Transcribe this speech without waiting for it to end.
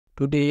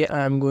Today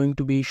I am going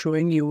to be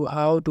showing you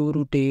how to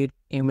rotate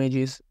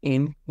images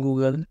in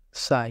Google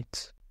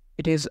Sites.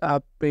 It is a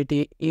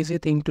pretty easy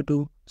thing to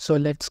do, so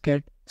let's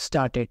get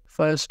started.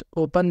 First,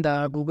 open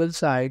the Google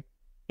site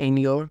in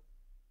your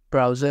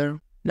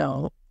browser.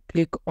 Now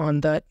click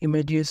on the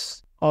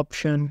images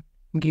option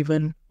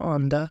given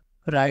on the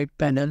right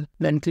panel.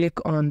 Then click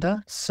on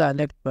the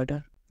select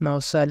button. Now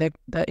select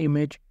the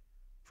image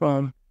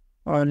from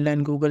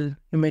online Google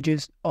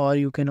Images, or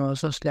you can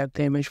also select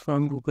the image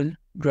from Google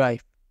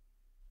Drive.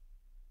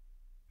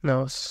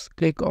 Now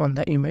click on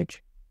the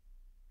image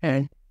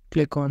and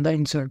click on the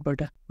insert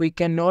button. We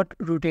cannot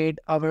rotate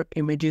our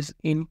images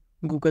in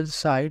Google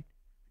site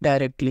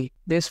directly.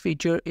 This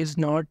feature is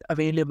not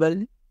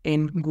available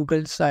in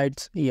Google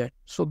Sites yet.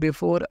 So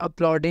before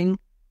uploading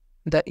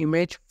the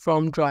image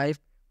from Drive,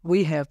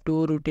 we have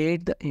to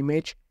rotate the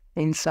image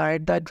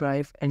inside the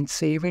Drive and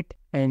save it,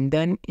 and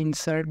then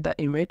insert the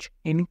image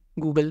in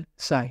Google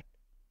site.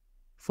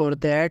 For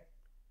that,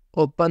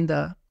 open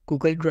the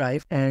Google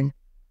Drive and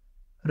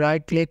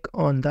right click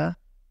on the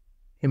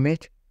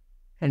image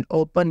and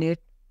open it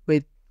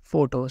with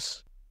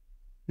photos.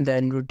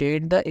 Then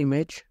rotate the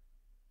image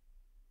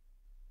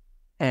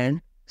and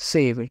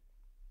save it.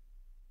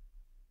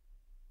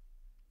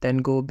 Then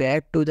go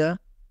back to the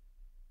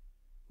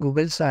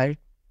Google site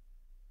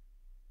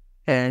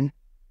and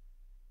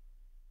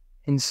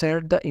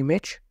insert the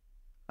image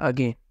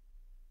again.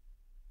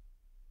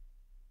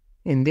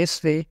 In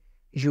this way,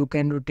 you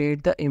can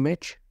rotate the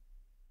image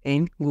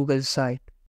in Google site.